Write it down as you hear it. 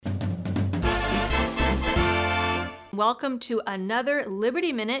welcome to another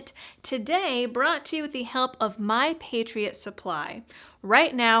Liberty Minute, today brought to you with the help of My Patriot Supply.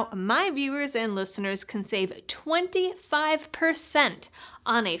 Right now, my viewers and listeners can save 25%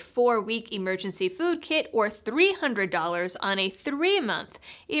 on a 4-week emergency food kit or $300 on a 3-month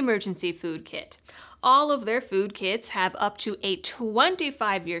emergency food kit. All of their food kits have up to a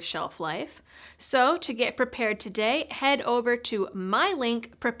 25-year shelf life. So to get prepared today, head over to my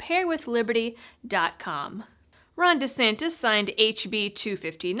link, preparewithliberty.com. Ron DeSantis signed HB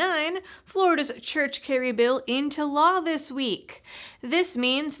 259, Florida's church carry bill, into law this week. This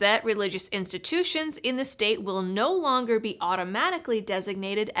means that religious institutions in the state will no longer be automatically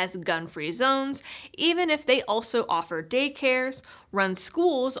designated as gun-free zones, even if they also offer daycares, run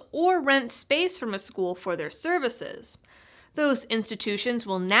schools, or rent space from a school for their services. Those institutions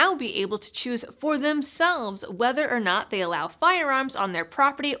will now be able to choose for themselves whether or not they allow firearms on their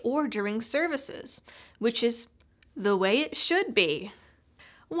property or during services, which is the way it should be.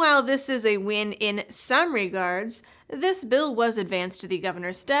 While this is a win in some regards, this bill was advanced to the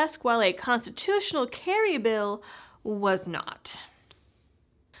governor's desk while a constitutional carry bill was not.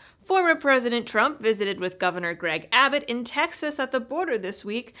 Former President Trump visited with Governor Greg Abbott in Texas at the border this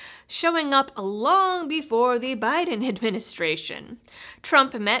week, showing up long before the Biden administration.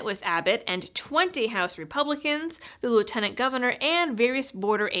 Trump met with Abbott and 20 House Republicans, the lieutenant governor, and various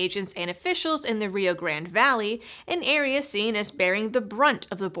border agents and officials in the Rio Grande Valley, an area seen as bearing the brunt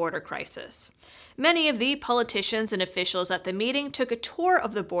of the border crisis. Many of the politicians and officials at the meeting took a tour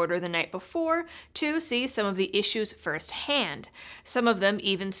of the border the night before to see some of the issues firsthand. Some of them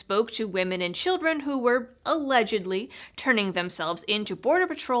even spoke to women and children who were allegedly turning themselves into Border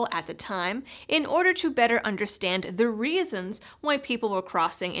Patrol at the time in order to better understand the reasons why people were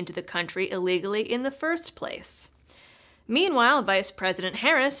crossing into the country illegally in the first place. Meanwhile, Vice President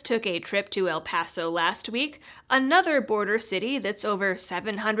Harris took a trip to El Paso last week, another border city that's over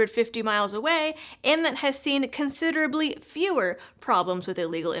 750 miles away and that has seen considerably fewer problems with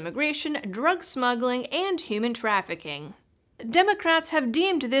illegal immigration, drug smuggling, and human trafficking. Democrats have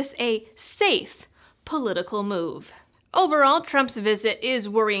deemed this a safe political move. Overall, Trump's visit is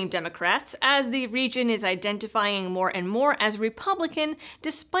worrying Democrats, as the region is identifying more and more as Republican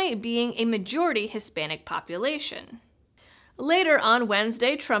despite being a majority Hispanic population. Later on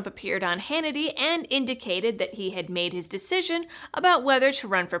Wednesday, Trump appeared on Hannity and indicated that he had made his decision about whether to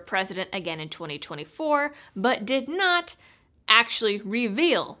run for president again in 2024, but did not actually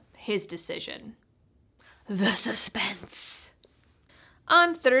reveal his decision. The suspense.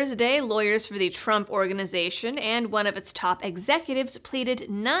 On Thursday, lawyers for the Trump Organization and one of its top executives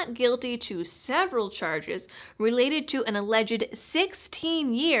pleaded not guilty to several charges related to an alleged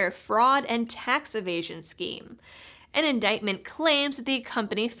 16-year fraud and tax evasion scheme. An indictment claims that the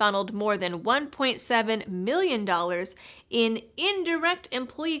company funneled more than $1.7 million in indirect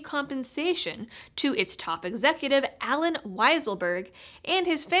employee compensation to its top executive, Allen Weisselberg, and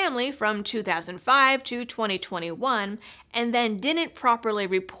his family from 2005 to 2021, and then didn't properly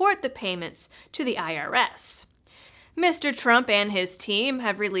report the payments to the IRS. Mr. Trump and his team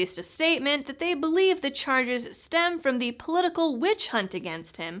have released a statement that they believe the charges stem from the political witch hunt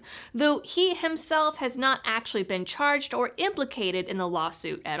against him, though he himself has not actually been charged or implicated in the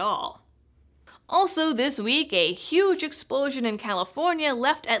lawsuit at all. Also this week, a huge explosion in California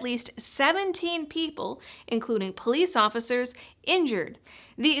left at least 17 people, including police officers, injured.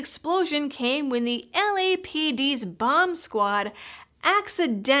 The explosion came when the LAPD's bomb squad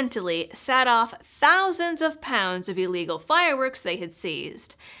accidentally set off thousands of pounds of illegal fireworks they had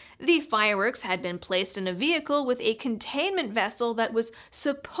seized. The fireworks had been placed in a vehicle with a containment vessel that was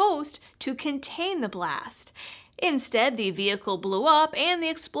supposed to contain the blast. Instead, the vehicle blew up and the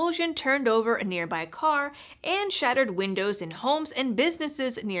explosion turned over a nearby car and shattered windows in homes and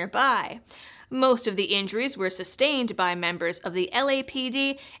businesses nearby. Most of the injuries were sustained by members of the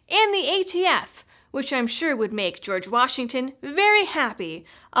LAPD and the ATF, which I'm sure would make George Washington very happy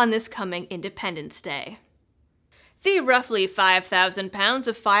on this coming Independence Day. The roughly 5,000 pounds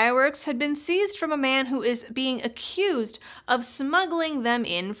of fireworks had been seized from a man who is being accused of smuggling them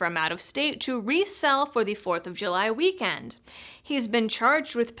in from out of state to resell for the 4th of July weekend. He's been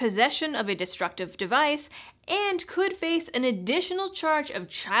charged with possession of a destructive device and could face an additional charge of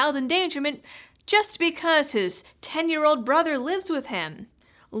child endangerment just because his 10-year-old brother lives with him.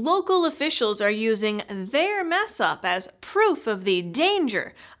 Local officials are using their mess-up as proof of the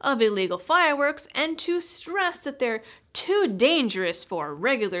danger of illegal fireworks and to stress that they're too dangerous for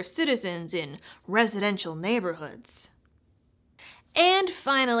regular citizens in residential neighborhoods. And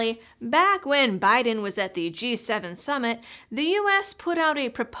finally, back when Biden was at the G7 summit, the US put out a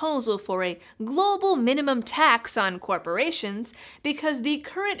proposal for a global minimum tax on corporations because the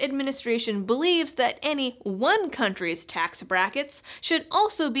current administration believes that any one country's tax brackets should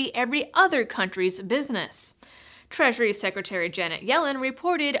also be every other country's business. Treasury Secretary Janet Yellen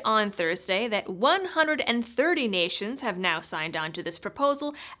reported on Thursday that 130 nations have now signed on to this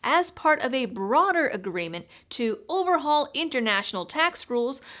proposal as part of a broader agreement to overhaul international tax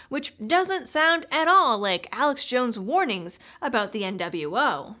rules, which doesn't sound at all like Alex Jones' warnings about the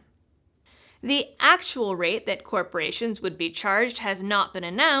NWO. The actual rate that corporations would be charged has not been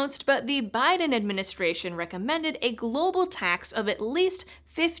announced, but the Biden administration recommended a global tax of at least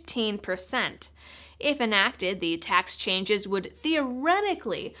 15%. If enacted, the tax changes would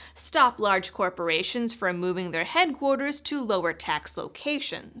theoretically stop large corporations from moving their headquarters to lower tax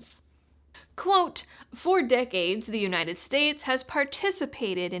locations. Quote, "For decades, the United States has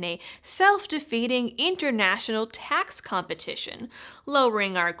participated in a self-defeating international tax competition,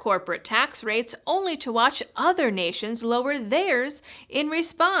 lowering our corporate tax rates only to watch other nations lower theirs in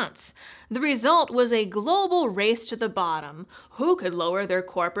response. The result was a global race to the bottom. Who could lower their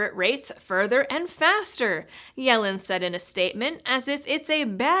corporate rates further and faster?" Yellen said in a statement, as if it's a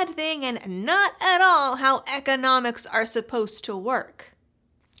bad thing and not at all how economics are supposed to work.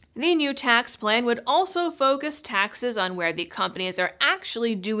 The new tax plan would also focus taxes on where the companies are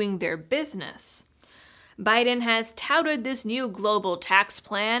actually doing their business. Biden has touted this new global tax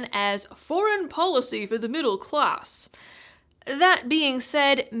plan as foreign policy for the middle class. That being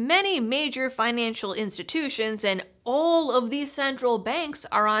said, many major financial institutions and all of the central banks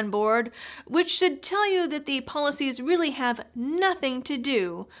are on board, which should tell you that the policies really have nothing to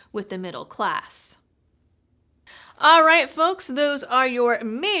do with the middle class. All right, folks, those are your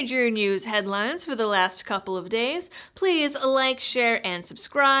major news headlines for the last couple of days. Please like, share, and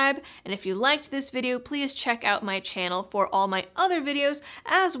subscribe. And if you liked this video, please check out my channel for all my other videos,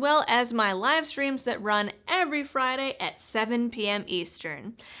 as well as my live streams that run every Friday at 7 p.m.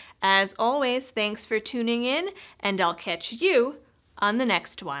 Eastern. As always, thanks for tuning in, and I'll catch you on the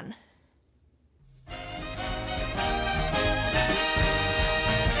next one.